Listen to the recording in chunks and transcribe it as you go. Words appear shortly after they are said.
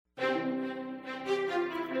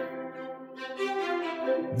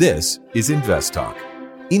This is Invest Talk.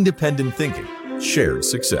 Independent thinking, shared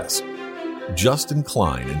success. Justin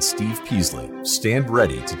Klein and Steve Peasley stand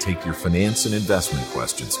ready to take your finance and investment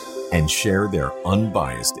questions and share their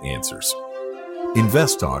unbiased answers.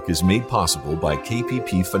 Invest Talk is made possible by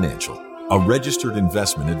KPP Financial, a registered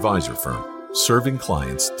investment advisor firm serving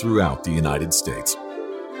clients throughout the United States.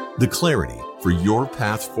 The clarity for your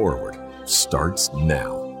path forward starts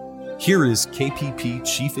now. Here is KPP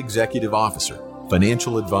Chief Executive Officer,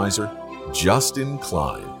 Financial Advisor, Justin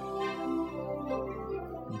Klein.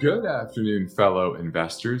 Good afternoon, fellow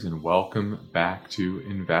investors, and welcome back to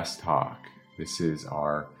Invest Talk. This is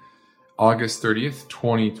our August 30th,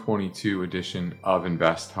 2022 edition of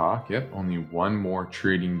Invest Talk. Yep, only one more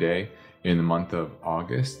trading day in the month of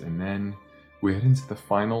August, and then we head into the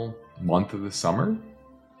final month of the summer,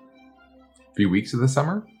 a few weeks of the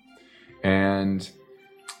summer, and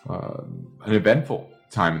an eventful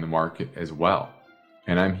time in the market as well.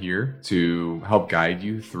 And I'm here to help guide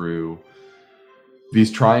you through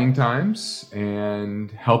these trying times and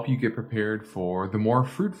help you get prepared for the more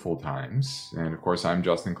fruitful times. And of course, I'm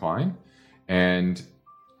Justin Klein, and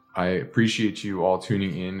I appreciate you all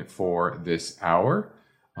tuning in for this hour.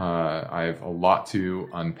 I have a lot to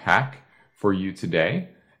unpack for you today.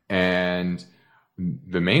 And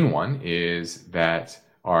the main one is that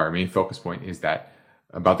our main focus point is that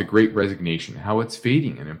about the Great Resignation, how it's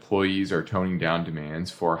fading and employees are toning down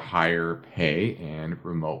demands for higher pay and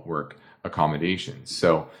remote work accommodations.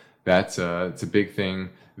 So it's a big thing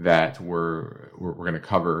that we're going to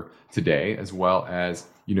cover today, as well as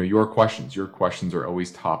your questions. Your questions are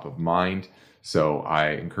always top of mind. So I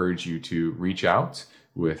encourage you to reach out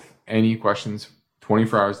with any questions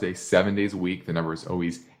 24 hours a day, 7 days a week. The number is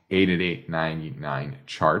always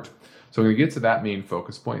 888-99-CHART. So I'm going to get to that main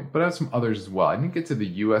focus point, but I have some others as well. I didn't get to the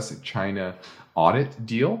U.S.-China audit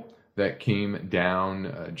deal that came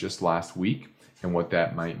down just last week and what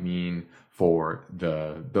that might mean for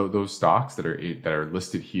those stocks that are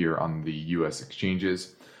listed here on the U.S.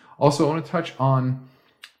 exchanges. Also, I want to touch on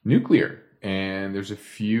nuclear, and there's a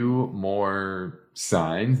few more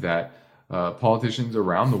signs that politicians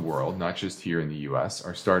around the world, not just here in the U.S.,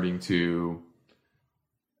 are starting to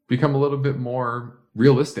become a little bit more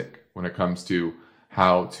realistic when it comes to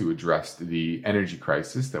how to address the energy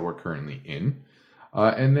crisis that we're currently in.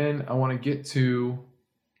 And then I want to get to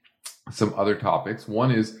some other topics.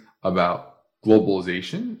 One is about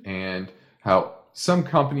globalization and how some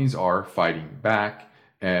companies are fighting back,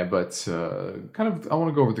 but I want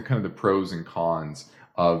to go over the pros and cons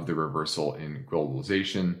of the reversal in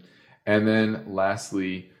globalization. And then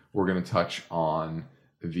lastly, we're going to touch on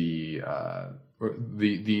the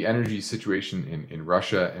energy situation in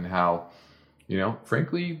Russia and how,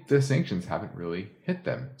 frankly, the sanctions haven't really hit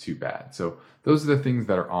them too bad. So those are the things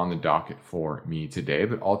that are on the docket for me today.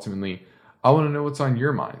 But ultimately, I want to know what's on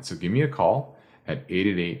your mind. So give me a call at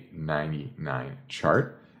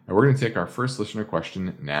 888-99-CHART. And we're going to take our first listener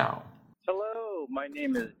question now. Hello, my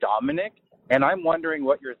name is Dominic, and I'm wondering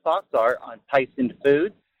what your thoughts are on Tyson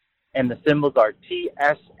Foods, and the symbols are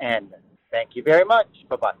TSN. Thank you very much.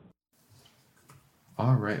 Bye-bye.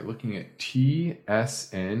 All right, looking at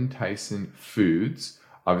TSN, Tyson Foods,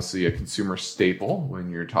 obviously a consumer staple when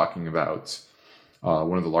you're talking about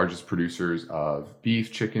one of the largest producers of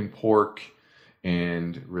beef, chicken, pork,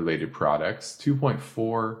 and related products.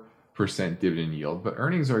 2.4% dividend yield, but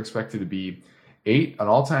earnings are expected to be an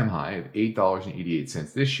all-time high of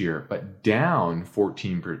 $8.88 this year, but down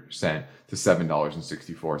 14% to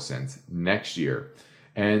 $7.64 next year.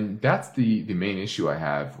 And that's the main issue I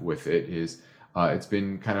have with it is it's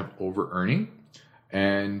been kind of over-earning,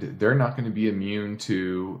 and they're not going to be immune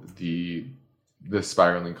to the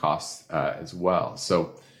spiraling costs as well.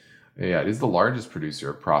 So, yeah, it is the largest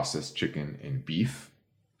producer of processed chicken and beef,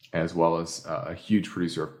 as well as a huge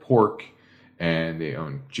producer of pork, and they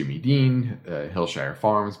own Jimmy Dean, Hillshire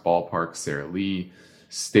Farms, Ballpark, Sara Lee,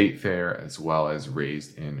 State Fair, as well as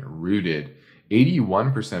Raised and Rooted.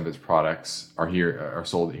 81% of its products are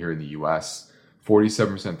sold here in the U.S.,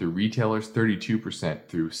 47% through retailers, 32%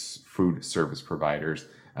 through food service providers,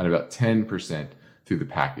 and about 10% through the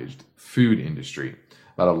packaged food industry.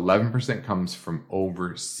 About 11% comes from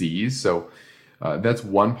overseas. So that's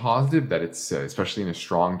one positive, that it's, especially in a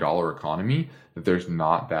strong dollar economy, that there's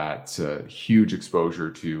not that huge exposure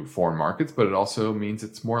to foreign markets, but it also means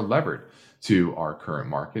it's more levered to our current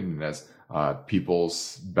market. And as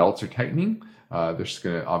people's belts are tightening, they're just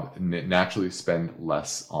going to naturally spend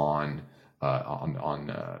less on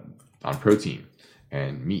protein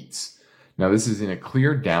and meats. Now, this is in a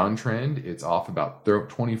clear downtrend. It's off about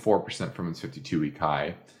 24% from its 52-week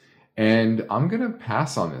high. And I'm going to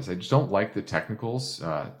pass on this. I just don't like the technicals.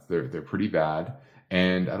 They're pretty bad.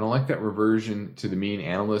 And I don't like that reversion to the mean.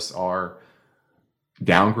 Analysts are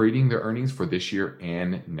downgrading their earnings for this year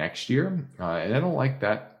and next year. And I don't like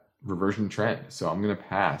that reversion trend. So I'm going to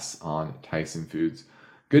pass on Tyson Foods.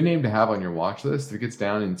 Good name to have on your watch list. If it gets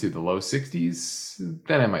down into the low 60s,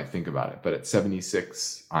 then I might think about it. But at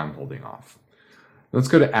 76, I'm holding off. Let's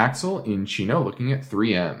go to Axel in Chino looking at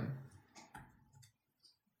 3M.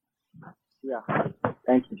 Yeah,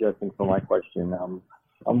 thank you, Justin, for my question.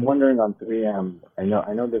 I'm wondering on 3M. I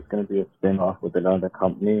know there's going to be a spin-off with another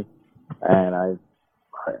company, and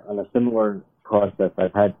on a similar process,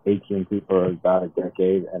 I've had AT&T for about a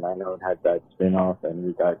decade, and I know it had that spin-off, and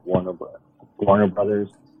we got Warner Brothers,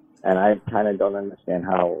 and I kind of don't understand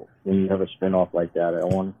how when you have a spin-off like that, I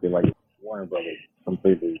want to feel like Warner Brothers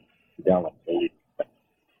completely down like 80%.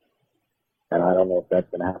 And I don't know if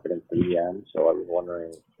that's going to happen in 3M, so I was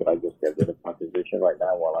wondering, should I just get rid of my position right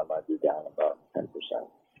now while I might be down about 10%?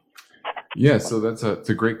 Yeah, so it's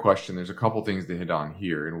a great question. There's a couple things to hit on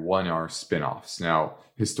here, and one are spinoffs. Now,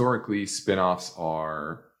 historically, spinoffs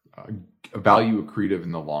are value accretive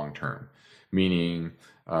in the long term, meaning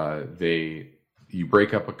you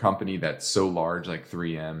break up a company that's so large like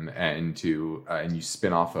 3M and you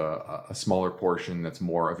spin off a smaller portion that's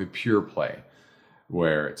more of a pure play,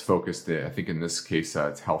 where it's focused, I think in this case,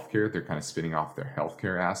 it's healthcare. They're kind of spinning off their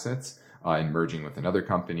healthcare assets and merging with another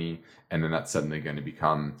company. And then that's suddenly going to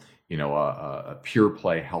become, a pure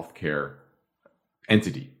play healthcare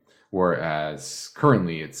entity. Whereas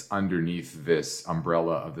currently it's underneath this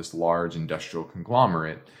umbrella of this large industrial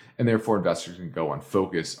conglomerate. And therefore investors can go and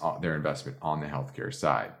focus on their investment on the healthcare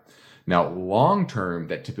side. Now, long term,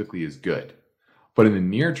 that typically is good. But in the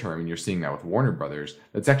near term, and you're seeing that with Warner Brothers,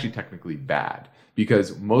 that's actually technically bad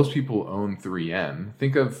because most people own 3M.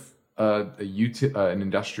 Think of an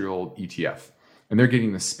industrial ETF, and they're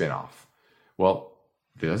getting the spinoff. Well,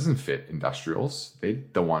 it doesn't fit industrials. They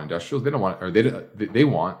don't want industrials. They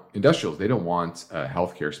want industrials. They don't want a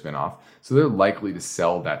healthcare spinoff. So they're likely to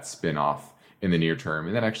sell that spinoff in the near term,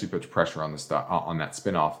 and that actually puts pressure on the stock on that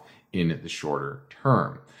spinoff in the shorter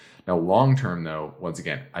term. Now, long term, though, once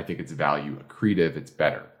again, I think it's value accretive. It's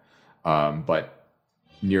better. But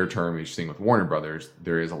near term, as you're seeing with Warner Brothers,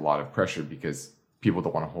 there is a lot of pressure because people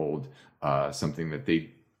don't want to hold something that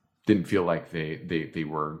they didn't feel like they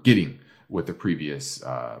were getting with the previous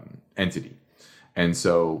entity. And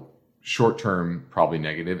so short term, probably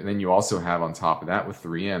negative. And then you also have on top of that with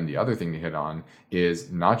 3M, the other thing to hit on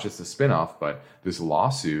is not just a spinoff, but this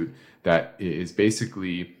lawsuit that is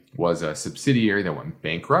basically was a subsidiary that went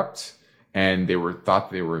bankrupt, and they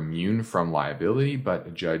thought they were immune from liability, but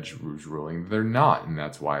a judge was ruling they're not, and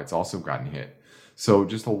that's why it's also gotten hit. So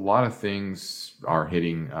just a lot of things are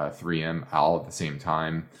hitting 3M all at the same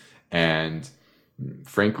time, and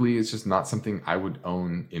frankly, it's just not something I would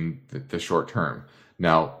own in the short term.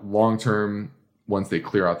 Now, long term, once they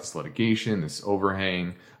clear out this litigation, this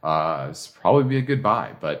overhang, it's probably be a good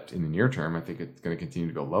buy, but in the near term, I think it's going to continue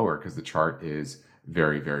to go lower because the chart is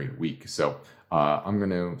very, very weak. So I'm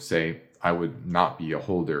going to say I would not be a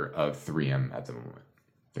holder of 3M at the moment.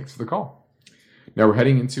 Thanks for the call. Now we're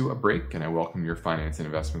heading into a break, and I welcome your finance and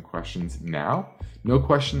investment questions now. No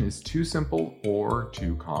question is too simple or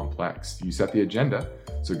too complex. You set the agenda,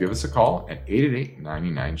 so give us a call at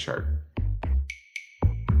 888-99-CHART.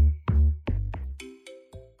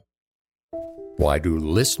 Why do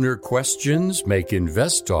listener questions make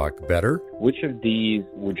Invest Talk better? Which of these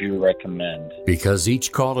would you recommend? Because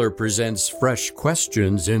each caller presents fresh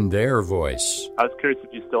questions in their voice. I was curious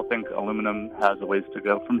if you still think aluminum has a ways to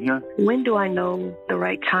go from here. When do I know the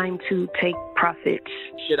right time to take profits?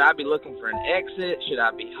 Should I be looking for an exit? Should I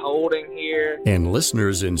be holding here? And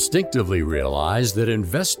listeners instinctively realize that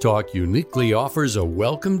Invest Talk uniquely offers a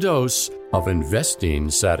welcome dose of investing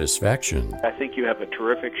satisfaction. I think you have a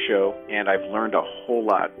terrific show, and I've learned a whole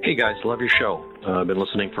lot. Hey guys, love your show. I've been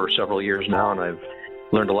listening for several years now, and I've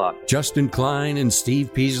learned a lot. Justin Klein and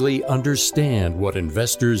Steve Peasley understand what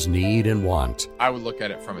investors need and want. I would look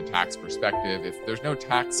at it from a tax perspective. If there's no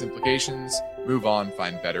tax implications, move on,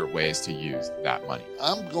 find better ways to use that money.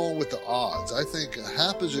 I'm going with the odds. I think a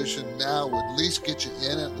half position now would at least get you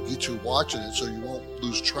in it and get you watching it so you won't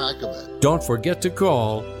lose track of it. Don't forget to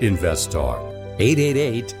call Invest Talk,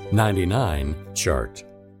 888-99-CHART.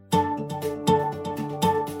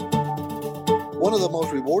 One of the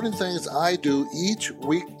most rewarding things I do each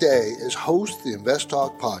weekday is host the Invest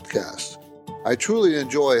Talk podcast. I truly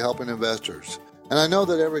enjoy helping investors, and I know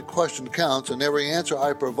that every question counts and every answer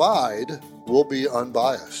I provide will be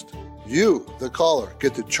unbiased. You, the caller,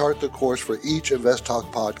 get to chart the course for each Invest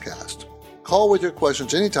Talk podcast. Call with your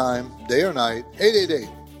questions anytime, day or night,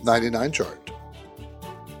 888-99-CHART.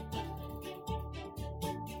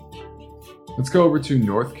 Let's go over to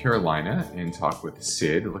North Carolina and talk with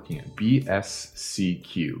Sid, looking at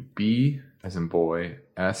BSCQ. B as in boy,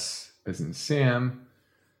 S as in Sam,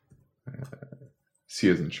 C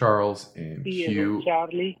as in Charles, and C Q. as in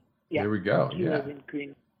Charlie. Yeah. There we go. Q Yeah. as in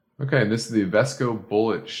Queen. Okay, this is the Invesco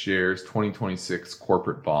Bullet Shares 2026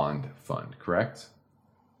 Corporate Bond Fund, correct?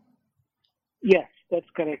 Yes, that's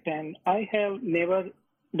correct. And I have never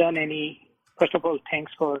done any. First of all,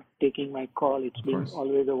 thanks for taking my call. It's been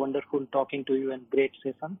always a wonderful talking to you and great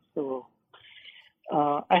session. So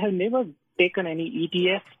I have never taken any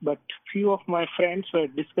ETF, but few of my friends were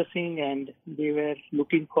discussing and they were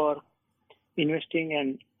looking for investing,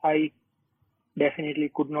 and I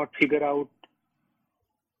definitely could not figure out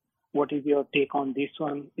what is your take on this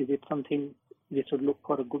one. Is it something we should look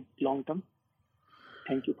for a good long term?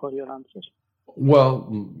 Thank you for your answers. Well,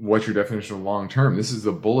 what's your definition of long term? This is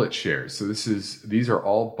the bullet shares. So these are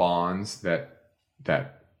all bonds that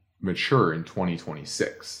mature in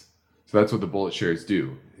 2026. So that's what the bullet shares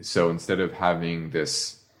do. So instead of having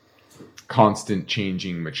this constant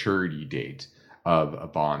changing maturity date of a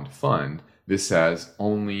bond fund, this has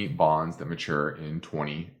only bonds that mature in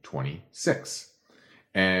 2026.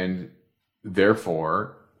 And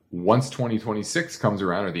therefore, once 2026 comes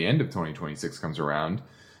around, or the end of 2026 comes around,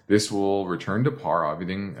 this will return to par.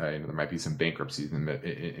 Everything, there might be some bankruptcies in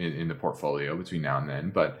the portfolio between now and then,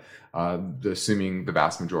 but assuming the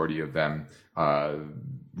vast majority of them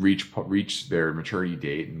reach their maturity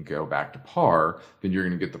date and go back to par, then you're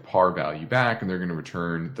going to get the par value back, and they're going to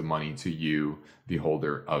return the money to you, the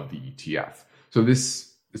holder of the ETF. So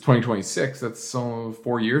this is 2026. That's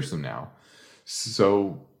 4 years from now.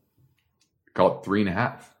 So call it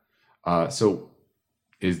 3.5. So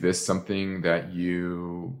is this something that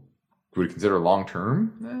you would consider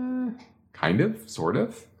long-term? Kind of, sort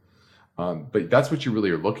of. But that's what you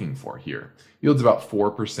really are looking for here. Yield's about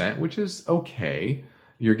 4%, which is okay.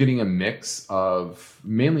 You're getting a mix of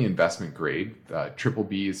mainly investment grade. Triple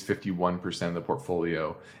B is 51% of the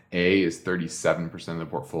portfolio. A is 37% of the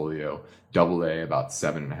portfolio. Double A about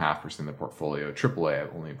 7.5% of the portfolio. Triple A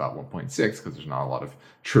only about 1.6 because there's not a lot of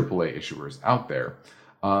triple A issuers out there.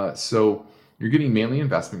 So you're getting mainly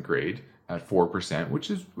investment grade at 4%,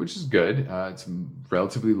 which is good. It's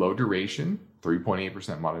relatively low duration,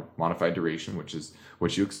 3.8% modified duration, which is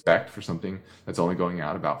what you expect for something that's only going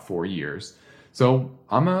out about 4 years. So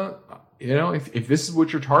if this is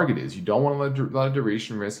what your target is, you don't want a lot of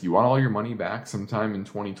duration risk, you want all your money back sometime in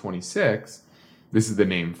 2026, this is the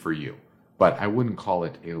name for you. But I wouldn't call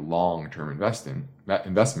it a long-term investment. I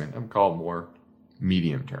would call it more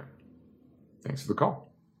medium-term. Thanks for the call.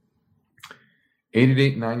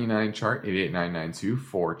 888-99-CHART,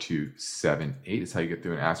 888-992-4278 is how you get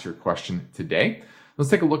through and ask your question today. Let's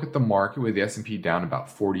take a look at the market with the S&P down about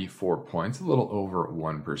 44 points, a little over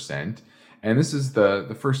 1%. And this is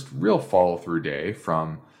the first real follow-through day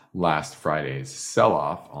from last Friday's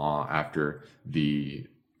sell-off after the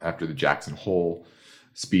Jackson Hole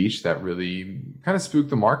speech that really kind of spooked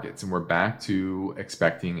the markets. And we're back to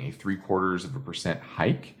expecting a 0.75%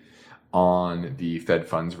 hike on the Fed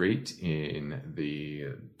funds rate in the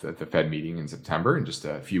Fed meeting in September in just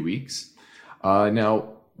a few weeks. Now,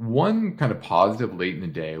 one kind of positive late in the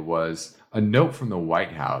day was a note from the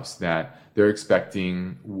White House that they're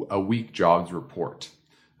expecting a weak jobs report,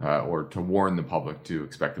 or to warn the public to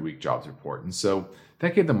expect a weak jobs report. And so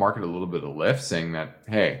that gave the market a little bit of lift, saying that,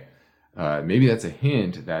 hey, maybe that's a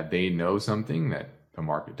hint that they know something that the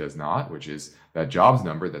market does not, which is that jobs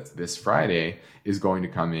number that's this Friday is going to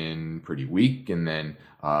come in pretty weak. And then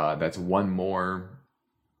that's one more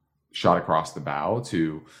shot across the bow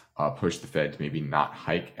to push the Fed to maybe not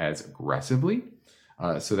hike as aggressively.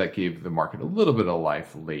 So that gave the market a little bit of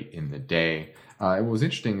life late in the day. And what was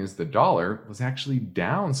interesting is the dollar was actually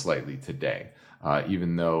down slightly today,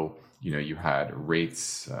 even though you had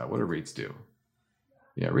rates. What do rates do?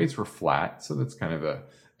 Yeah, rates were flat, so that's kind of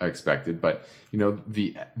expected. But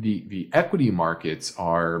the equity markets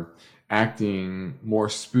are acting more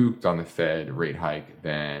spooked on the Fed rate hike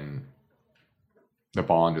than the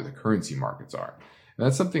bond or the currency markets are. And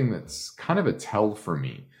that's something that's kind of a tell for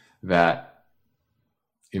me that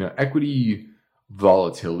equity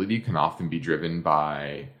volatility can often be driven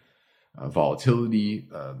by volatility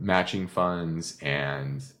matching funds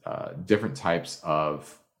and different types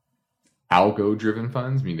of algo-driven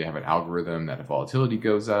funds. I mean, they have an algorithm that if volatility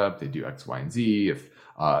goes up, they do X, Y, and Z. If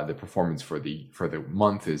the performance for the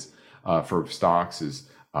month is for stocks is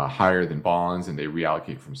higher than bonds, and they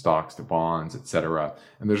reallocate from stocks to bonds, etc.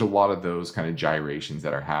 And there's a lot of those kind of gyrations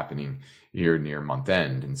that are happening here near month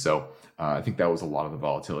end. And so I think that was a lot of the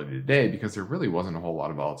volatility today, because there really wasn't a whole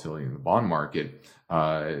lot of volatility in the bond market.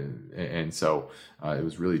 And so it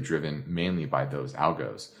was really driven mainly by those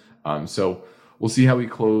algos. So we'll see how we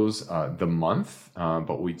close the month,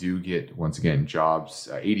 but we do get, once again, jobs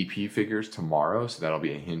ADP figures tomorrow. So that'll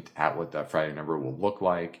be a hint at what that Friday number will look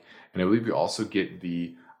like. And I believe we also get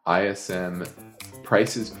the ISM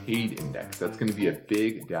prices paid index. That's going to be a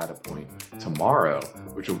big data point tomorrow,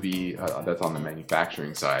 which will be, that's on the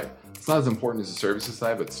manufacturing side. It's not as important as the services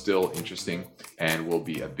side, but still interesting, and will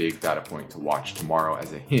be a big data point to watch tomorrow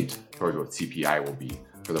as a hint towards what CPI will be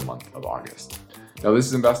for the month of August. Now, this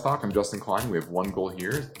is Invest Talk. I'm Justin Klein. We have one goal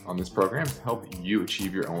here on this program to help you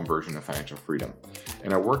achieve your own version of financial freedom.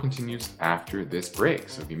 And our work continues after this break.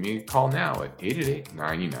 So give me a call now at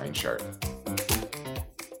 888-99-SHARP.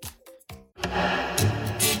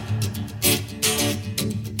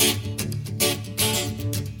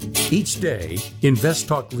 Each day, Invest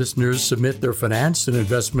Talk listeners submit their finance and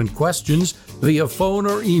investment questions via phone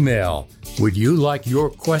or email. Would you like your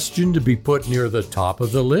question to be put near the top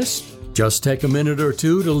of the list? Just take a minute or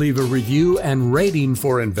two to leave a review and rating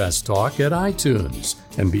for Invest Talk at iTunes.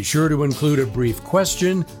 And be sure to include a brief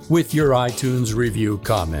question with your iTunes review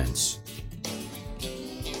comments.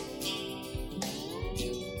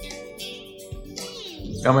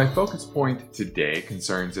 Now, my focus point today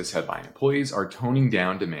concerns this headline. Employees are toning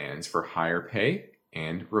down demands for higher pay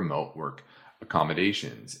and remote work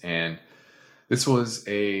accommodations. And this was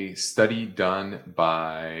a study done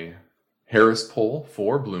by Harris Poll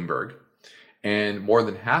for Bloomberg. And more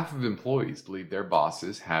than half of employees believe their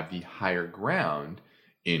bosses have the higher ground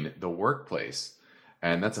in the workplace.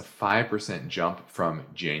 And that's a 5% jump from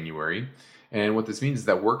January. And what this means is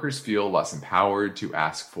that workers feel less empowered to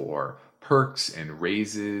ask for perks and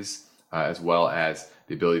raises, as well as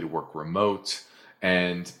the ability to work remote.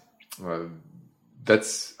 And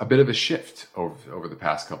that's a bit of a shift over the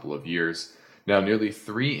past couple of years. Now, nearly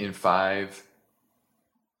 3 in 5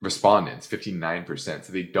 respondents, 59%,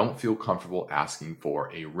 so they don't feel comfortable asking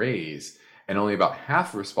for a raise. And only about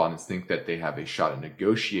half of respondents think that they have a shot at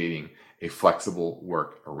negotiating a flexible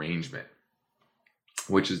work arrangement,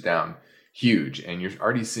 which is down huge. And you're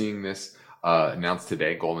already seeing this announced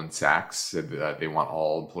today. Goldman Sachs said that they want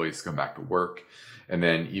all employees to come back to work. And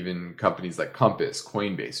then even companies like Compass,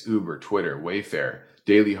 Coinbase, Uber, Twitter, Wayfair,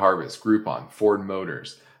 Daily Harvest, Groupon, Ford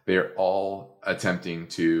Motors, they're all attempting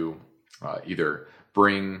to either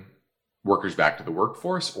bring workers back to the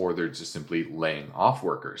workforce, or they're just simply laying off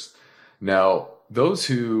workers. Now, those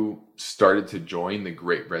who started to join the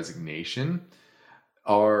Great Resignation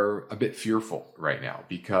are a bit fearful right now,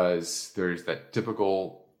 because there's that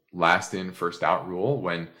typical last in, first out rule.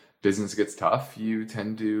 When business gets tough, you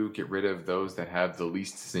tend to get rid of those that have the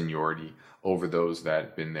least seniority over those that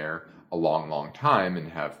have been there a long, long time and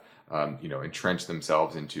have entrenched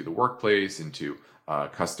themselves into the workplace, into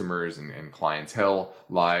customers and clientele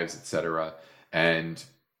lives, etc. And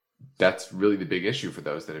that's really the big issue for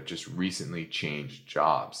those that have just recently changed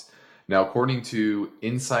jobs. Now, according to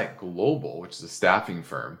Insight Global, which is a staffing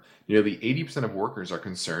firm, nearly 80% of workers are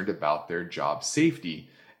concerned about their job safety,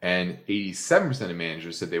 and 87% of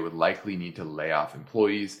managers said they would likely need to lay off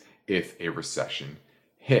employees if a recession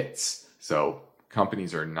hits. So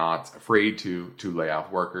companies are not afraid to lay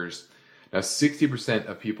off workers. Now, 60%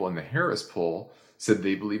 of people in the Harris poll said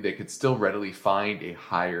they believe they could still readily find a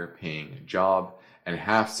higher paying job, and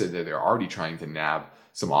half said that they're already trying to nab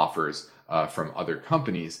some offers from other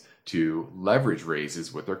companies to leverage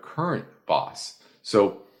raises with their current boss.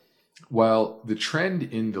 So while the trend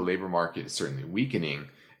in the labor market is certainly weakening,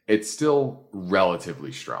 it's still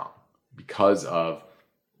relatively strong because of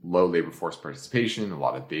low labor force participation, a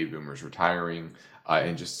lot of baby boomers retiring,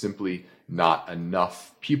 and just simply not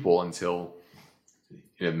enough people until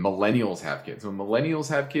millennials have kids. When millennials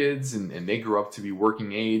have kids and they grow up to be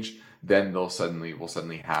working age, then we'll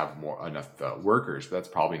suddenly have enough workers. But that's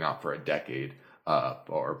probably not for a decade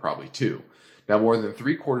or probably 2. Now, more than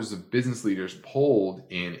 3/4 of business leaders polled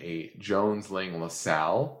in a Jones Lang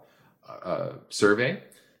LaSalle survey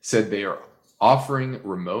said they are offering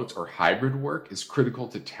remote or hybrid work is critical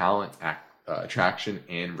to talent attraction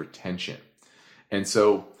and retention. And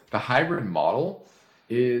so the hybrid model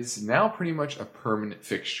is now pretty much a permanent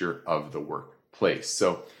fixture of the workplace.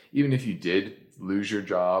 So even if you did lose your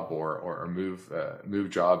job or move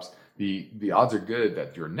jobs, the odds are good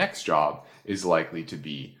that your next job is likely to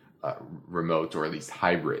be remote or at least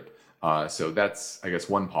hybrid. So that's, I guess,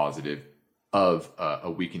 one positive of a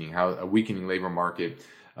weakening labor market.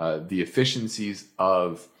 The efficiencies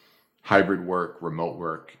of hybrid work, remote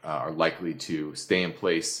work are likely to stay in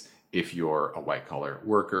place if you're a white collar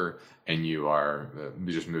worker and you are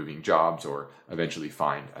just moving jobs or eventually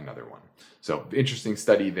find another one. So interesting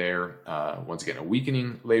study there. Once again, a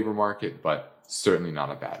weakening labor market, but certainly not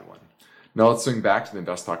a bad one. Now let's swing back to the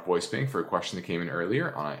InvestTalk voice bank for a question that came in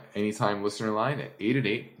earlier on an anytime listener line at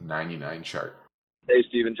 888-99-CHART. Hey,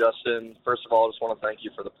 Steve and Justin. First of all, I just want to thank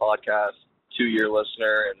you for the podcast. 2-year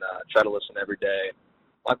listener and try to listen every day.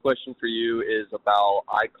 My question for you is about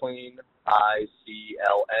iClean,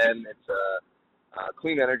 ICLN. It's a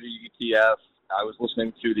clean energy ETF. I was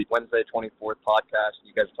listening to the Wednesday 24th podcast, and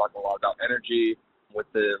you guys are talking a lot about energy. With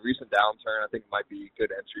the recent downturn, I think it might be a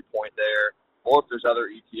good entry point there. Or if there's other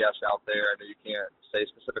ETFs out there, I know you can't say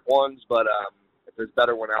specific ones, but if there's a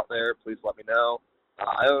better one out there, please let me know.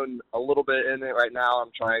 I own a little bit in it right now.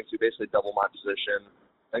 I'm trying to basically double my position.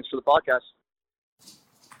 Thanks for the podcast.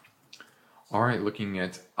 All right, looking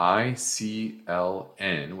at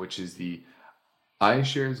ICLN, which is the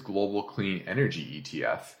iShares Global Clean Energy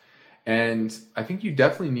ETF. And I think you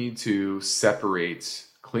definitely need to separate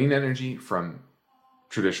clean energy from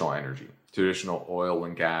traditional energy, traditional oil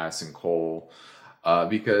and gas and coal,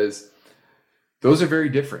 because those are very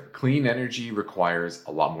different. Clean energy requires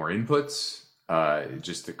a lot more inputs,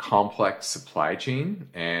 just a complex supply chain,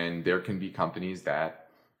 and there can be companies that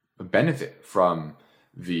benefit from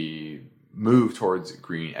the move towards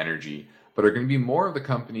green energy, but are going to be more of the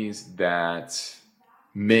companies that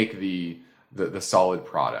make the solid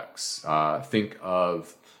products. Think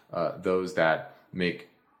of those that make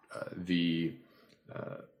the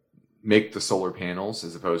solar panels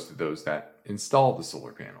as opposed to those that install the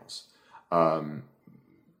solar panels. And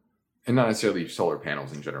not necessarily solar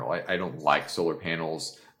panels in general. I don't like solar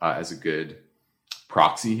panels as a good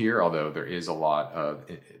proxy here, although there is a lot of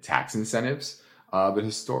tax incentives. But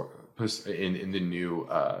in the new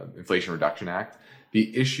Inflation Reduction Act,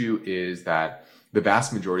 the issue is that the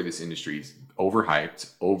vast majority of this industry is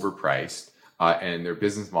overhyped, overpriced, and their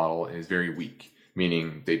business model is very weak,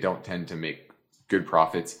 meaning they don't tend to make good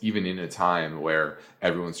profits even in a time where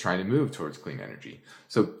everyone's trying to move towards clean energy.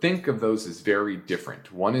 So think of those as very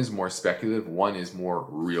different. One is more speculative, one is more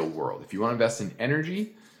real world. If you want to invest in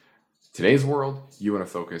energy, today's world, you want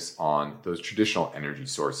to focus on those traditional energy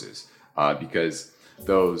sources because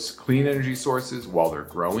those clean energy sources, while they're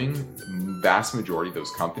growing, vast majority of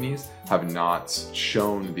those companies have not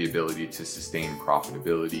shown the ability to sustain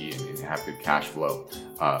profitability and have good cash flow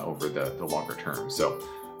over the longer term. So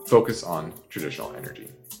focus on traditional energy.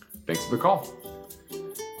 Thanks for the call.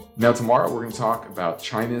 Now tomorrow we're going to talk about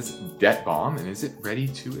China's debt bomb and is it ready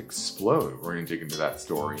to explode? We're going to dig into that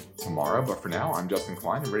story tomorrow. But for now, I'm Justin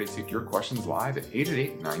Klein. I'm ready to take your questions live at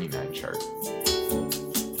 888-99-CHART.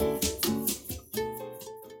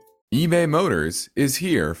 eBay Motors is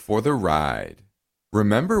here for the ride.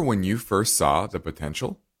 Remember when you first saw the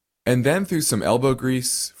potential? And then through some elbow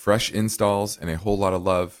grease, fresh installs, and a whole lot of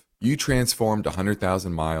love, you transformed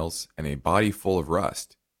 100,000 miles and a body full of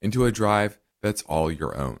rust into a drive that's all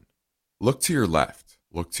your own. Look to your left.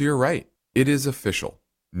 Look to your right. It is official.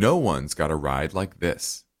 No one's got a ride like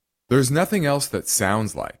this. There's nothing else that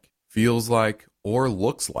sounds like, feels like, or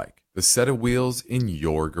looks like the set of wheels in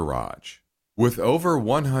your garage. With over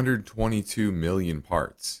 122 million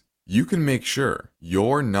parts, you can make sure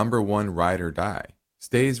your number one ride or die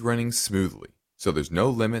stays running smoothly, so there's no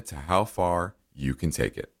limit to how far you can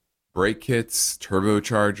take it. Brake kits,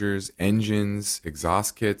 turbochargers, engines,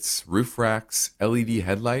 exhaust kits, roof racks, LED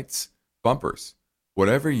headlights, bumpers,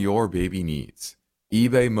 whatever your baby needs,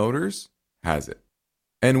 eBay Motors has it.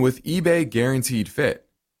 And with eBay Guaranteed Fit,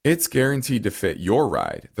 it's guaranteed to fit your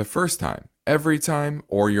ride the first time, every time,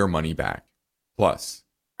 or your money back. Plus,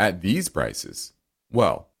 at these prices,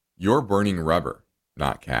 well, you're burning rubber,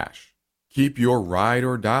 not cash. Keep your ride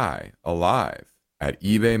or die alive at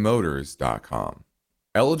ebaymotors.com.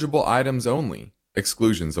 Eligible items only.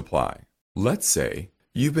 Exclusions apply. Let's say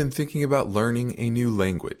you've been thinking about learning a new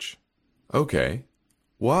language. Okay,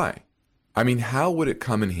 why? I mean, how would it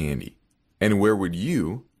come in handy? And where would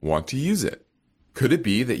you want to use it? Could it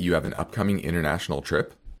be that you have an upcoming international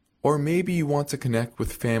trip? Or maybe you want to connect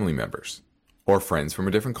with family members or friends from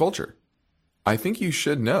a different culture? I think you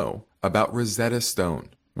should know about Rosetta Stone.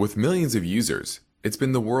 With millions of users, it's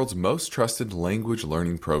been the world's most trusted language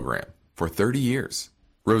learning program for 30 years.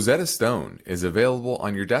 Rosetta Stone is available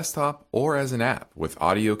on your desktop or as an app with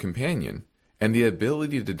audio companion and the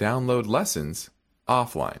ability to download lessons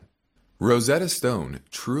offline. Rosetta Stone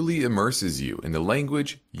truly immerses you in the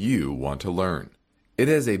language you want to learn. It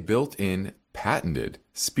has a built-in, patented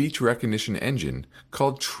speech recognition engine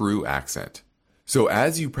called True Accent. So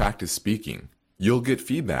as you practice speaking, you'll get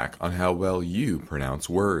feedback on how well you pronounce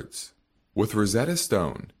words. With Rosetta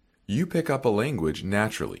Stone, you pick up a language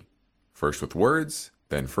naturally. First with words,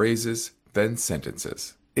 then phrases, then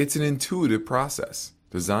sentences. It's an intuitive process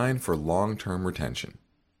designed for long-term retention.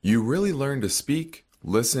 You really learn to speak,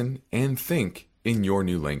 listen, and think in your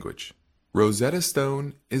new language. Rosetta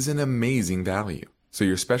Stone is an amazing value, so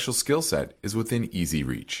your special skill set is within easy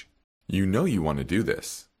reach. You know you want to do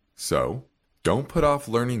this, so don't put off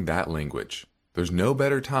learning that language. There's no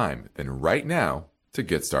better time than right now to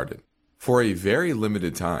get started. For a very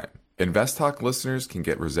limited time, InvestTalk listeners can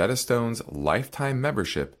get Rosetta Stone's lifetime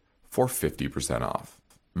membership for 50% off.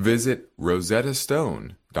 Visit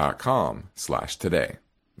rosettastone.com/today.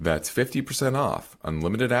 That's 50% off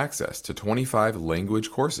unlimited access to 25 language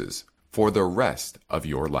courses for the rest of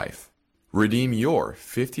your life. Redeem your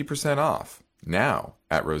 50% off now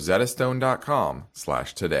at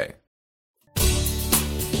rosettastone.com/today.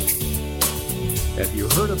 Have you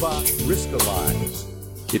heard about Riskalyze?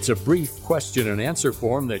 It's a brief question and answer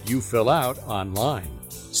form that you fill out online.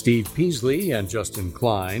 Steve Peasley and Justin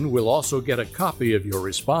Klein will also get a copy of your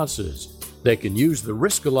responses. They can use the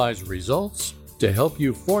Riskalyze results to help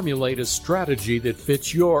you formulate a strategy that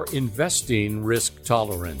fits your investing risk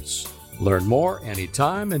tolerance. Learn more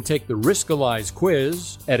anytime and take the Riskalyze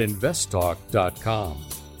quiz at investtalk.com.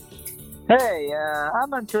 Hey,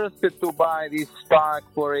 I'm interested to buy this stock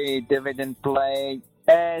for a dividend play,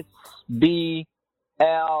 SBLK.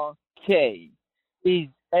 Is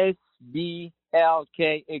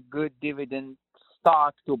SBLK a good dividend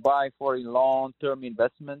stock to buy for a long-term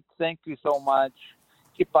investment? Thank you so much.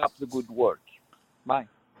 Keep up the good work. Bye.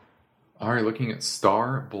 All right, looking at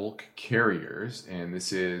Star Bulk Carriers, and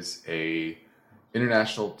this is a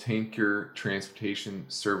international tanker transportation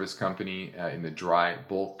service company in the dry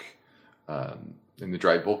bulk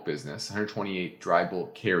business. 128 dry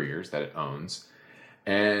bulk carriers that it owns,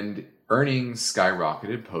 and earnings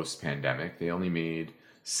skyrocketed post-pandemic. They only made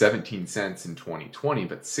 17 cents in 2020,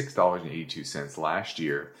 but $6.82 last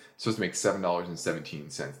year. So it's to make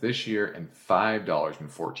 $7.17 this year and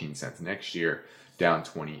 $5.14 next year, down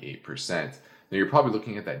 28%. Now you're probably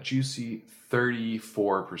looking at that juicy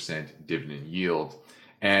 34% dividend yield.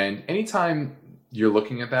 And anytime you're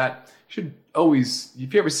looking at that, you should always,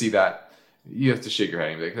 if you ever see that, you have to shake your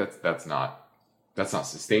head and be like, that's not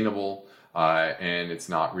sustainable, and it's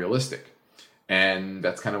not realistic. And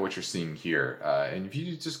that's kind of what you're seeing here. And if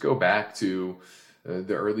you just go back to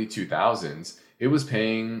the early 2000s, it was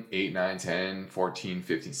paying 8, 9, 10, 14,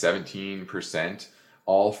 15, 17%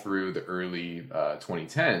 all through the early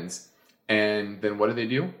 2010s. And then what did they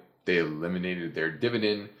do? They eliminated their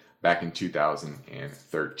dividend back in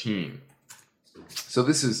 2013. So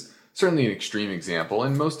this is certainly an extreme example.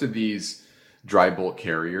 And most of these dry bulk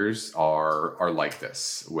carriers are like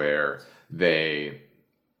this, where they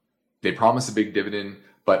promise a big dividend,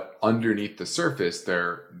 but underneath the surface,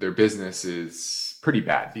 their business is pretty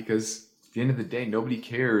bad, because at the end of the day, nobody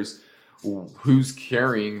cares who's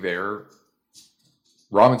carrying their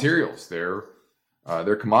raw materials, their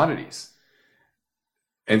commodities.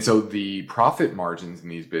 And so the profit margins in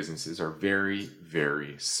these businesses are very,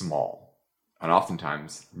 very small, and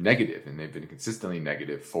oftentimes negative, and they've been consistently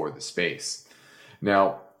negative for the space.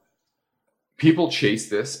 Now, people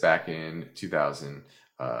chased this back in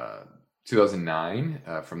 2009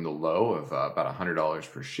 from the low of about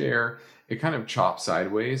 $100 per share. It kind of chopped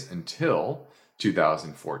sideways until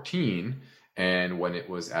 2014, and when it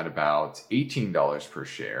was at about $18 per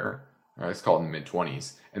share, or let's call it in the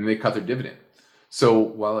mid-20s, and they cut their dividend. So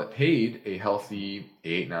while it paid a healthy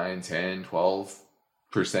 8, 9, 10,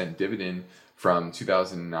 12% dividend from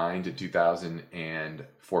 2009 to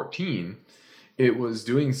 2014, it was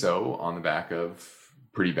doing so on the back of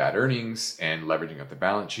pretty bad earnings and leveraging up the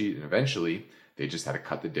balance sheet, and eventually they just had to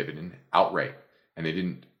cut the dividend outright, and they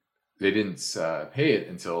didn't pay it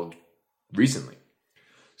until recently.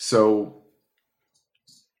 So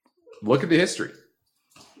look at the history.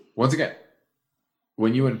 Once again,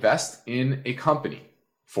 when you invest in a company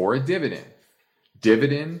for a dividend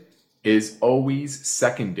is always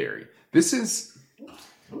secondary. This is,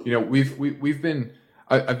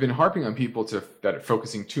 I've been harping on people that are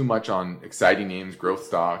focusing too much on exciting names, growth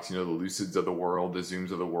stocks, the Lucids of the world, the Zooms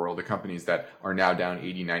of the world, the companies that are now down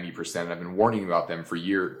 80, 90%. I've been warning about them for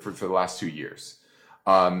the last 2 years.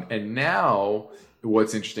 And now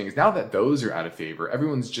what's interesting is now that those are out of favor,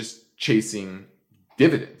 everyone's just chasing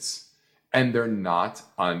dividends, and they're not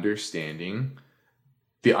understanding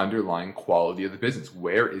the underlying quality of the business.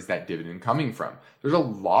 Where is that dividend coming from? There's a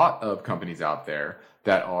lot of companies out there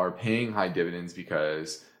that are paying high dividends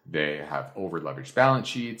because they have over-leveraged balance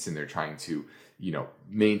sheets, and they're trying to,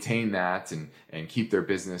 maintain that and keep their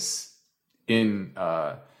business in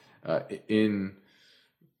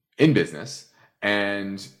in business,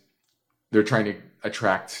 and they're trying to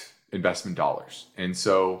attract investment dollars. And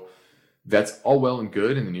so that's all well and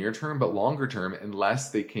good in the near term, but longer term,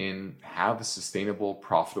 unless they can have a sustainable,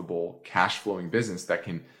 profitable, cash flowing business that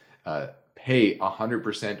can pay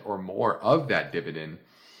 100% or more of that dividend,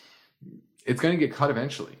 it's going to get cut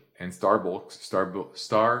eventually. And Star Bulk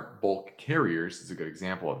Carriers is a good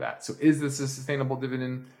example of that. So is this a sustainable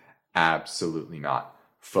dividend? Absolutely not.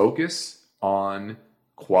 Focus on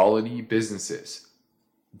quality businesses.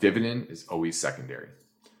 Dividend is always secondary.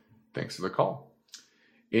 Thanks for the call.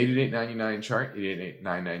 888-99-CHART,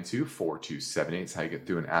 888-992-4278 is how you get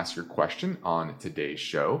through and ask your question on today's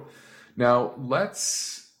show. Now,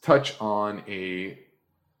 let's touch on a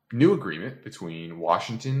new agreement between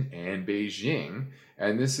Washington and Beijing,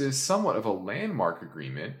 and this is somewhat of a landmark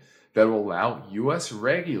agreement that will allow U.S.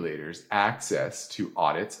 regulators access to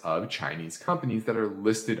audits of Chinese companies that are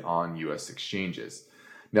listed on U.S. exchanges.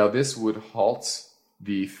 Now, this would halt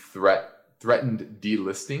the threatened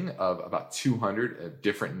delisting of about 200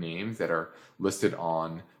 different names that are listed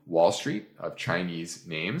on Wall Street of Chinese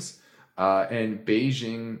names. And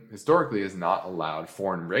Beijing historically has not allowed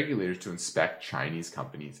foreign regulators to inspect Chinese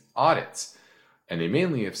companies' audits. And they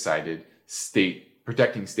mainly have cited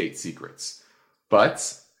protecting state secrets.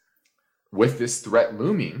 But with this threat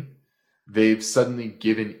looming, they've suddenly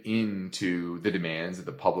given in to the demands of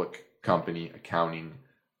the Public Company Accounting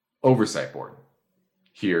Oversight Board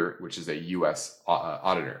here, which is a U.S.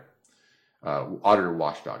 auditor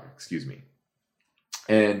watchdog,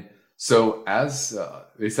 And so as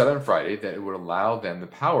they said on Friday that it would allow them the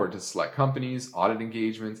power to select companies, audit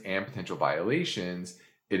engagements, and potential violations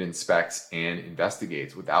it inspects and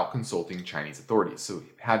investigates without consulting Chinese authorities. So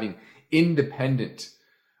having independent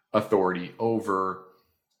oversight,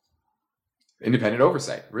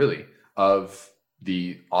 really, of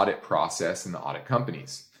the audit process and the audit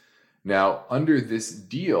companies. Now, under this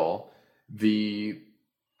deal, the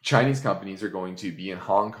Chinese companies are going to be in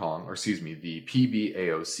Hong Kong, the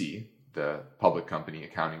PBAOC, the Public Company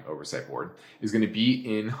Accounting Oversight Board, is going to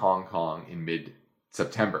be in Hong Kong in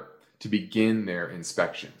mid-September to begin their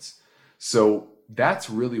inspections. So that's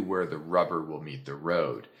really where the rubber will meet the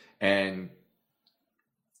road. And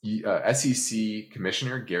SEC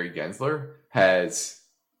Commissioner Gary Gensler has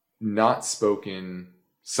not spoken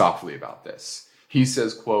softly about this. He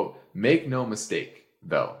says, quote, "Make no mistake,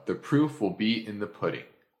 though, the proof will be in the pudding.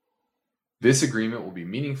 This agreement will be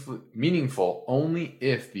meaningful only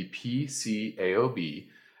if the PCAOB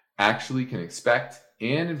actually can inspect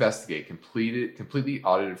and investigate completely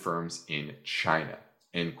audited firms in China,"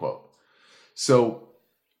 end quote. So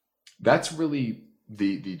that's really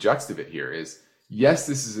the gist of it here is, yes,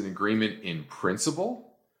 this is an agreement in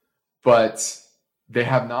principle, but they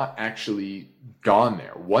have not actually gone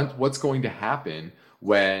there. What's going to happen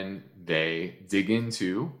when they dig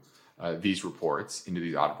into these reports, into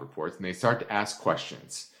these audit reports, and they start to ask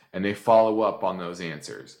questions, and they follow up on those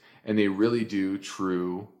answers, and they really do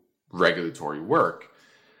true regulatory work?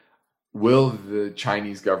 Will the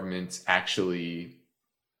Chinese government actually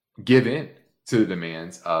give in to the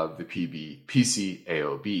demands of the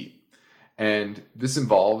PCAOB? And this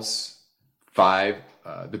involves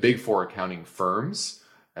the big four accounting firms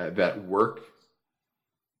that work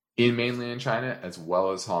in mainland China as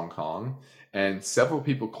well as Hong Kong. And several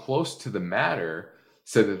people close to the matter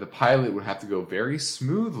said that the pilot would have to go very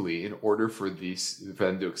smoothly in order for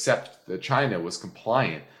them to accept that China was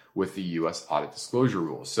compliant with the U.S. audit disclosure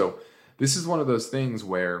rules. So this is one of those things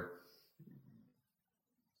where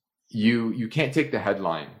you can't take the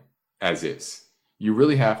headline as is. You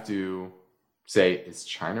really have to say, is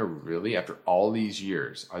China really, after all these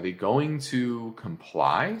years, are they going to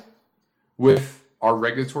comply with our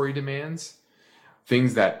regulatory demands?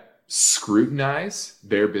 Things that scrutinize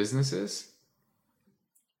their businesses?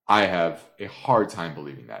 I have a hard time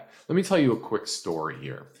believing that. Let me tell you a quick story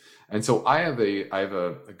here. And so I have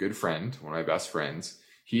a good friend, one of my best friends.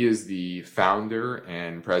 He is the founder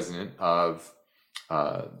and president of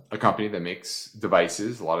a company that makes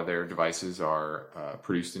devices. A lot of their devices are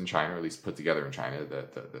produced in China, or at least put together in China.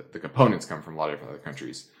 The components come from a lot of different other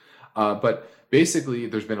countries. But basically,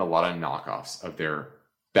 there's been a lot of knockoffs of their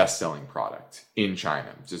best-selling product in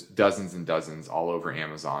China, just dozens and dozens all over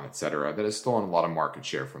Amazon, etc., that has stolen a lot of market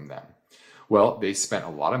share from them. Well, they spent a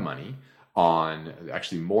lot of money on,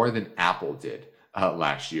 actually more than Apple did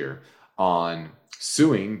last year, on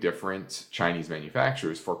suing different Chinese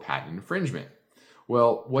manufacturers for patent infringement.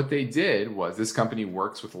 Well, what they did was, this company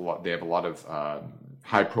works with they have a lot of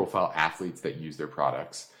high-profile athletes that use their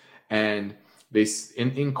products, and they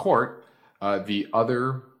in court, the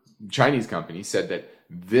other Chinese company said that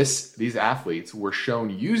these athletes were shown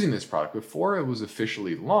using this product before it was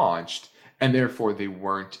officially launched, and therefore they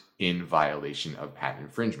weren't in violation of patent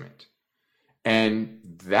infringement. And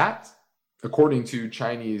that, according to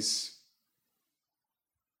Chinese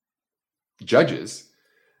judges,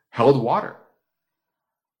 held water.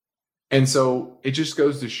 And so it just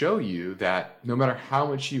goes to show you that no matter how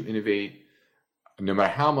much you innovate, no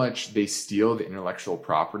matter how much they steal the intellectual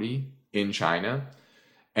property in China,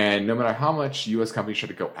 and no matter how much US companies try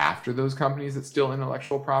to go after those companies that steal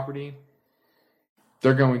intellectual property,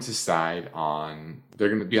 they're going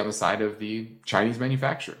to be on the side of the Chinese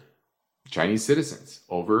manufacturer, Chinese citizens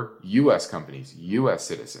over US companies, US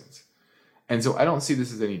citizens. And so I don't see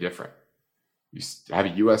this as any different. You have a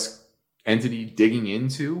US entity digging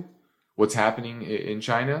into what's happening in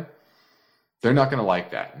China. They're not going to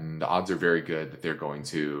like that. And the odds are very good that they're going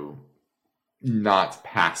to not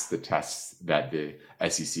pass the tests that the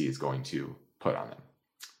SEC is going to put on them.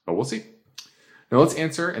 But we'll see. Now let's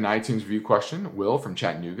answer an iTunes review question. Will from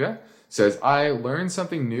Chattanooga says, I learned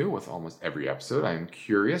something new with almost every episode. I am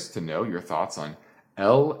curious to know your thoughts on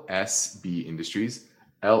LSB Industries.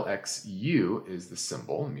 LXU is the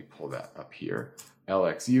symbol. Let me pull that up here.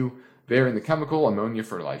 LXU. They're in the chemical, ammonia,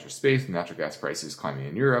 fertilizer space. Natural gas prices climbing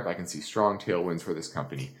in Europe. I can see strong tailwinds for this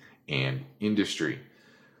company and industry.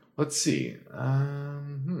 Let's see.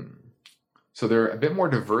 So they're a bit more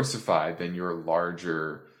diversified than your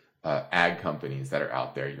larger ag companies that are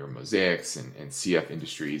out there, your Mosaics and CF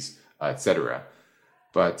Industries, etc.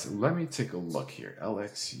 But let me take a look here.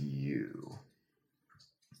 LXU.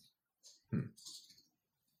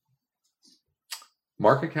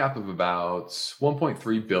 Market cap of about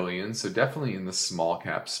 1.3 billion, so definitely in the small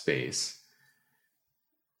cap space.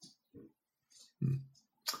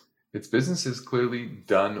 Its business has clearly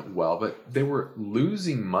done well, but they were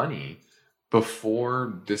losing money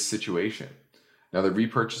before this situation. Now they're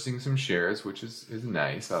repurchasing some shares, which is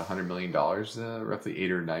nice, about $100 million, roughly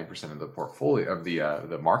 8 or 9% of the portfolio of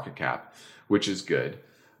the market cap, which is good.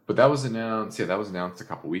 But that was announced. Yeah, that was announced a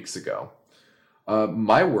couple weeks ago.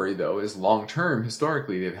 My worry, though, is long-term,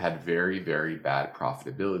 historically, they've had very, very bad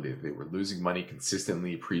profitability. They were losing money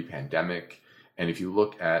consistently pre-pandemic. And if you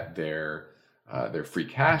look at their free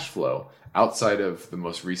cash flow, outside of the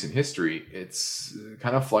most recent history, it's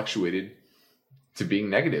kind of fluctuated to being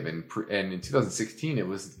negative. And in 2016, it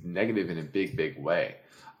was negative in a big, big way.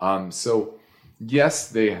 So yes,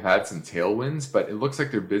 they have had some tailwinds, but it looks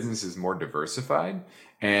like their business is more diversified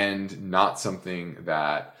and not something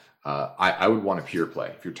that I would want to pure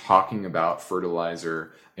play. If you're talking about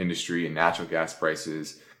fertilizer industry and natural gas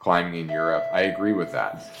prices climbing in Europe, I agree with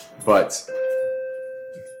that. But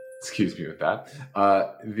excuse me with that.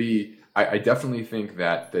 I definitely think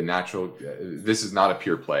that this is not a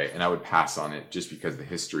pure play, and I would pass on it just because of the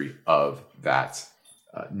history of that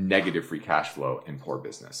negative free cash flow and poor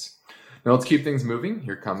business. Now let's keep things moving.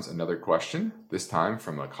 Here comes another question, this time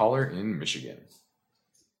from a caller in Michigan.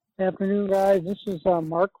 Afternoon, guys. This is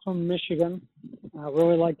Mark from Michigan. I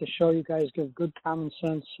really like the show. You guys give good common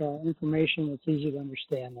sense information that's easy to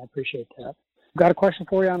understand. I appreciate that. I've got a question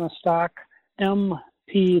for you on a stock, MPW.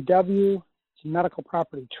 It's a medical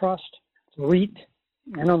property trust. It's a REIT.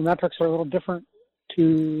 I know the metrics are a little different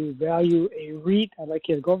to value a REIT. I'd like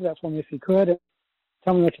you to go over that for me if you could.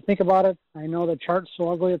 Tell me what you think about it. I know the chart's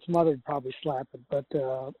so ugly its mother would probably slap it. But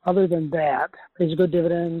other than that, pays a good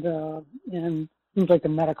dividend and seems like the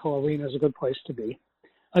medical arena is a good place to be.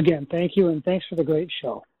 Again, thank you, and thanks for the great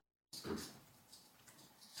show.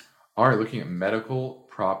 All right, looking at medical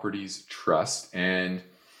properties trust, and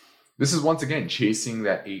this is once again chasing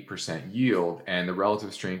that 8% yield, and the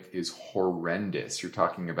relative strength is horrendous. You're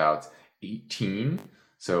talking about 18,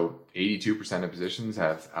 so 82% of positions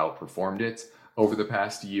have outperformed it over the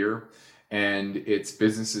past year, and its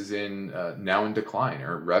business is now in decline,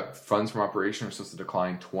 or funds from operation are supposed to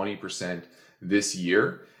decline 20% this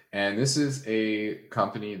year. And this is a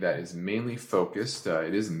company that is mainly focused,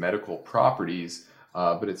 it is medical properties,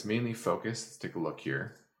 but it's mainly focused, let's take a look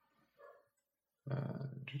here.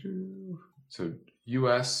 So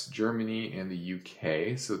US, Germany, and the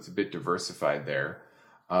UK, so it's a bit diversified there.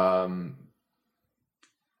 Let's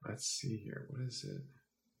see here, what is it? It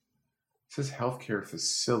says healthcare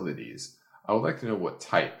facilities. I would like to know what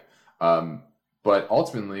type, but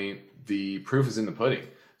ultimately the proof is in the pudding.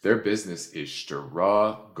 Their business is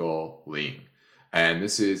struggling. And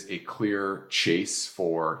this is a clear chase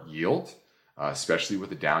for yield, especially with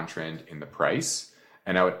the downtrend in the price.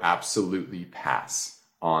 And I would absolutely pass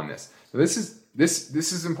on this. So this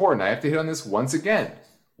is important. I have to hit on this once again.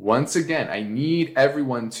 Once again, I need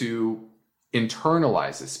everyone to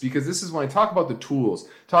internalize this, because this is when I talk about the tools,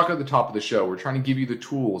 talk at the top of the show. We're trying to give you the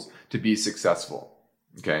tools to be successful.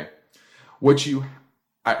 Okay.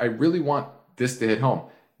 I really want this to hit home.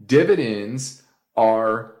 Dividends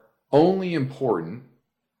are only important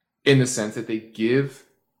in the sense that they give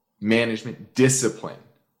management discipline.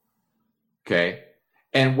 Okay.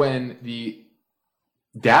 And when the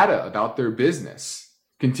data about their business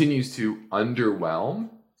continues to underwhelm,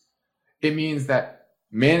 it means that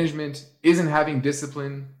management isn't having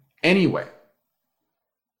discipline anyway.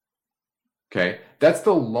 Okay. That's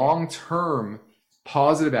the long-term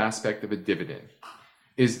positive aspect of a dividend,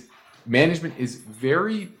 is management is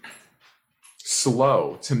very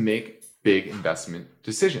slow to make big investment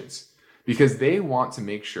decisions because they want to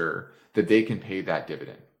make sure that they can pay that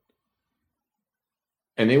dividend.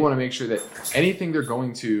 And they want to make sure that anything they're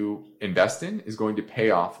going to invest in is going to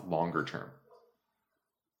pay off longer term,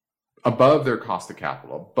 above their cost of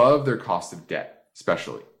capital, above their cost of debt,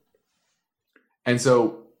 especially. And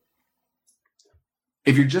so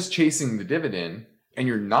if you're just chasing the dividend and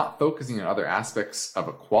you're not focusing on other aspects of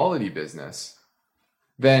a quality business,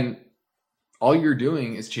 then all you're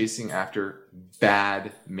doing is chasing after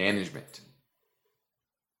bad management.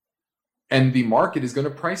 And the market is going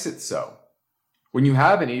to price it so. When you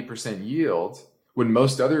have an 8% yield, when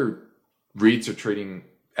most other REITs are trading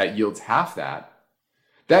at yields half that,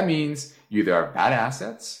 that means you either have bad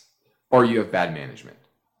assets or you have bad management,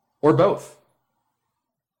 or both.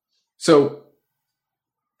 So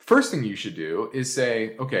first thing you should do is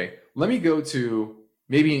say, okay, let me go to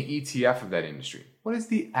maybe an ETF of that industry. What is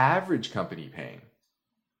the average company paying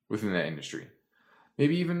within that industry?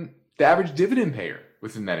 Maybe even the average dividend payer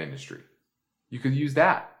within that industry. You could use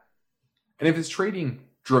that. And if it's trading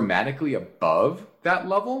dramatically above that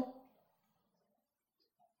level,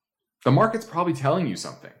 the market's probably telling you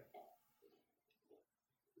something.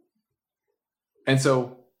 And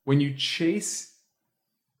so when you chase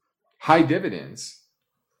high dividends,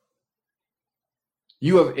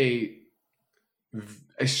 you have a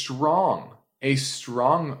strong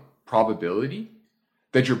probability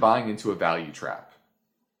that you're buying into a value trap.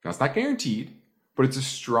 Now, it's not guaranteed, but it's a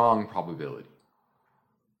strong probability.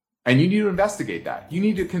 And you need to investigate that. You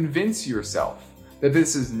need to convince yourself that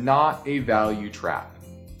this is not a value trap.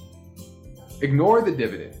 Ignore the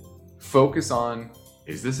dividend. Focus on,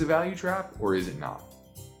 is this a value trap or is it not?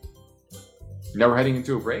 Now we're heading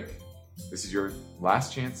into a break. This is your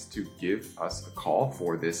last chance to give us a call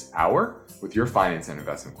for this hour with your finance and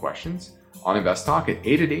investment questions on Invest Talk at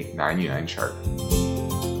 888-99-CHART.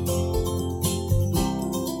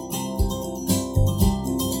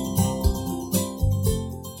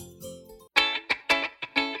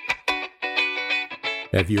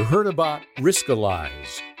 Have you heard about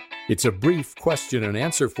Riskalyze? It's a brief question and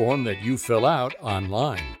answer form that you fill out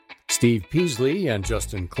online. Steve Peasley and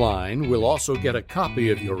Justin Klein will also get a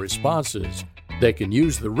copy of your responses. They can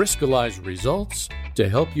use the Riskalyze results to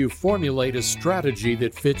help you formulate a strategy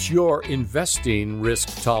that fits your investing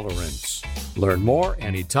risk tolerance. Learn more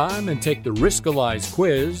anytime and take the Riskalyze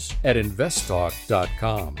quiz at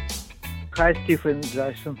investtalk.com. Hi, Steve and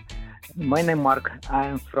Jason. My name is Mark. I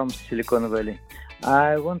am from Silicon Valley.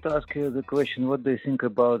 I want to ask you the question, what do you think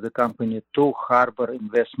about the company Two Harbor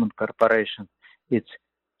Investment Corporation? It's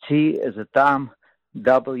T as a Tom,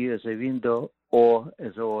 W as a window, O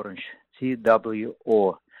as orange,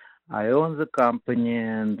 TWO. I own the company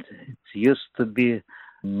and it used to be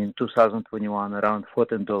in 2021 around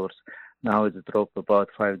 $14. Now it's dropped about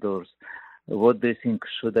 $5. What do you think?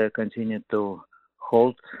 Should I continue to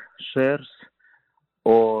hold shares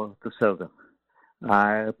or to sell them?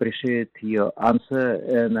 I appreciate your answer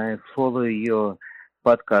and I follow your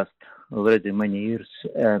podcast already many years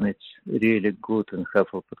and it's really good and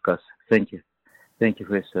helpful podcast. Thank you. Thank you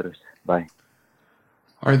for your service. Bye.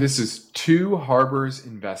 All right, this is Two Harbors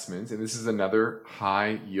Investments, and this is another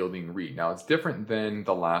high-yielding REIT. Now, it's different than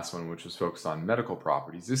the last one, which was focused on medical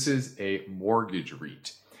properties. This is a mortgage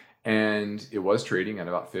REIT, and it was trading at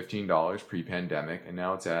about $15 pre-pandemic, and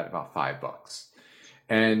now it's at about $5.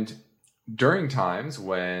 And during times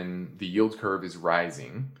when the yield curve is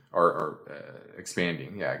rising or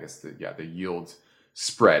expanding, the yield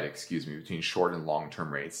spread, between short and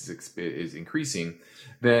long-term rates is increasing,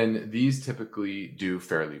 then these typically do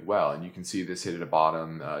fairly well. And you can see this hit at a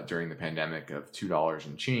bottom during the pandemic of $2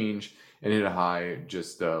 and change, and hit a high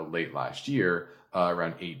just late last year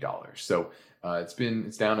around $8. So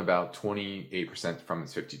it's down about 28% from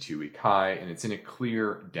its 52-week high, and it's in a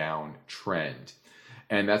clear down trend.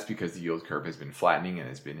 And that's because the yield curve has been flattening and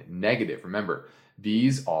has been negative. Remember,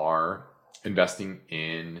 these are investing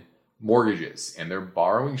in mortgages and they're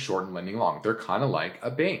borrowing short and lending long. They're kind of like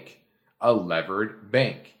a bank. a levered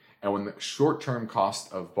bank. And when the short-term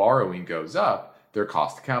cost of borrowing goes up, their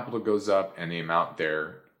cost of capital goes up, and the amount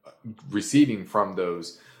they're receiving from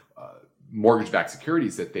those mortgage-backed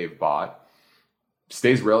securities that they've bought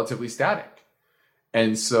stays relatively static.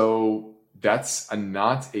 And so that's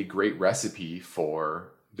not a great recipe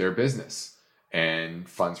for their business. And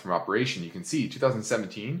funds from operation, you can see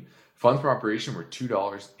 2017, funds from operation were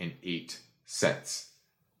 $2.08.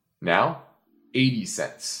 Now, 80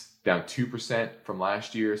 cents. Down 2% from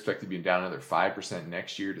last year, expected to be down another 5%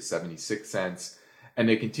 next year to 76 cents. And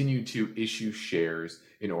they continue to issue shares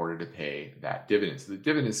in order to pay that dividend. So the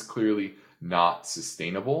dividend is clearly not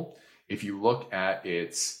sustainable. If you look at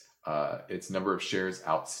its number of shares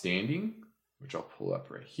outstanding, which I'll pull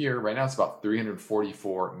up right here, right now it's about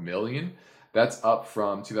 344 million. That's up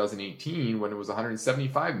from 2018 when it was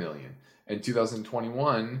 175 million, and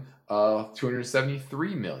 2021,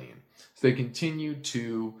 273 million. So they continue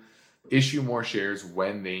to issue more shares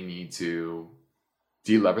when they need to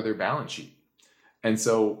delever their balance sheet. And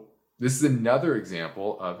so this is another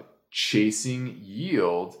example of chasing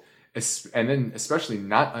yield, and then especially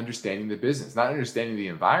not understanding the business, not understanding the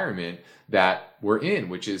environment that we're in,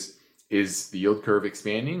 which is the yield curve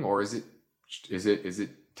expanding, or is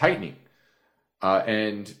it tightening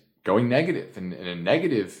and going negative? And in a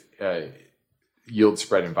negative yield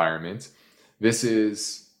spread environment, this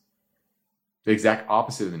is the exact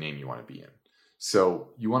opposite of the name you want to be in. So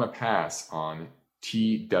you want to pass on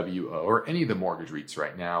TWO or any of the mortgage REITs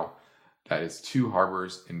right now. That is Two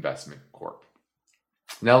Harbors Investment Corp.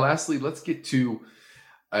 Now, lastly, let's get to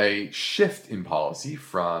a shift in policy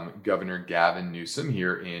from Governor Gavin Newsom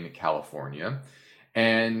here in California.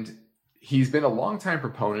 And he's been a longtime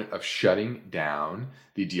proponent of shutting down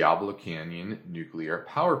the Diablo Canyon nuclear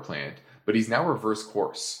power plant, but he's now reversed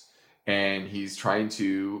course. And he's trying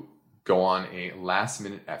to go on a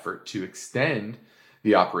last-minute effort to extend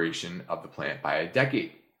the operation of the plant by a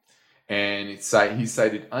decade. And he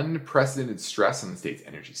cited unprecedented stress on the state's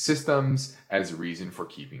energy systems as a reason for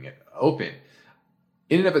keeping it open.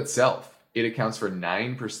 In and of itself, it accounts for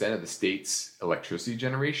 9% of the state's electricity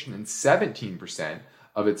generation and 17%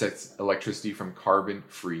 of its electricity from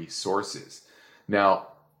carbon-free sources. Now,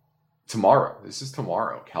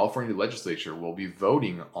 tomorrow, California legislature will be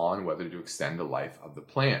voting on whether to extend the life of the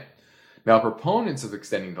plant. Now, proponents of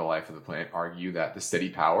extending the life of the plant argue that the steady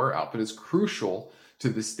power output is crucial to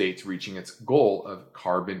the state's reaching its goal of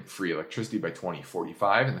carbon-free electricity by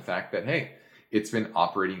 2045, and the fact that, hey, it's been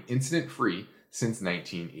operating incident-free since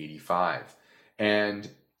 1985. And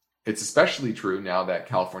it's especially true now that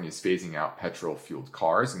California is phasing out petrol-fueled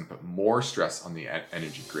cars and put more stress on the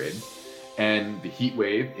energy grid. And the heat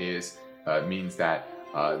wave means that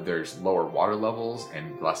there's lower water levels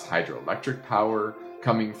and less hydroelectric power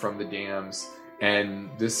coming from the dams. And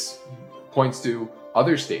this points to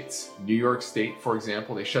other states. New York State, for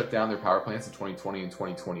example, they shut down their power plants in 2020 and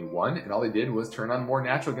 2021, and all they did was turn on more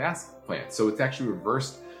natural gas plants. So it's actually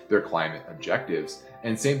reversed their climate objectives.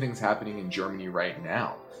 And same thing's happening in Germany right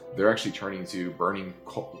now. They're actually turning to burning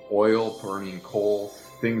oil, burning coal,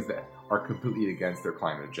 things that are completely against their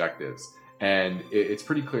climate objectives. And it's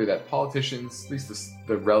pretty clear that politicians, at least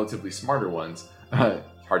the relatively smarter ones,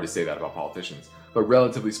 hard to say that about politicians, but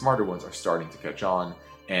relatively smarter ones are starting to catch on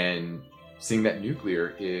and seeing that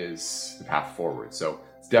nuclear is the path forward. So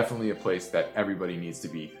it's definitely a place that everybody needs to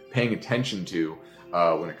be paying attention to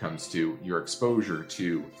when it comes to your exposure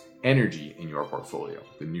to energy in your portfolio,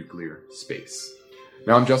 the nuclear space.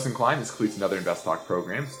 Now, I'm Justin Klein. This concludes another Invest Talk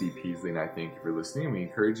program. Steve Peasley and I thank you for listening. We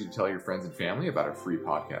encourage you to tell your friends and family about our free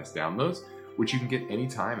podcast downloads, which you can get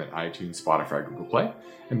anytime at iTunes, Spotify, Google Play.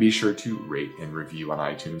 And be sure to rate and review on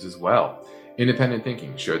iTunes as well. Independent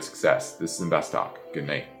thinking, shared success. This is Invest Talk. Good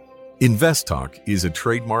night. Invest Talk is a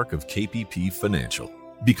trademark of KPP Financial.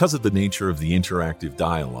 Because of the nature of the interactive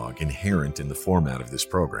dialogue inherent in the format of this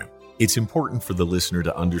program, it's important for the listener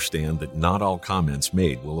to understand that not all comments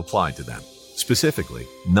made will apply to them. Specifically,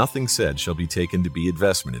 nothing said shall be taken to be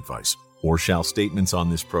investment advice, or shall statements on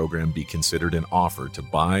this program be considered an offer to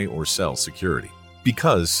buy or sell security.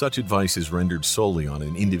 Because such advice is rendered solely on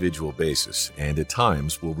an individual basis and at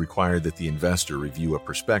times will require that the investor review a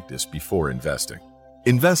prospectus before investing.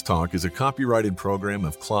 Invest Talk is a copyrighted program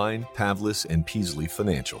of Klein, Pavlis, and Peasley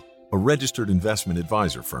Financial, a registered investment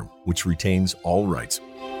advisor firm which retains all rights.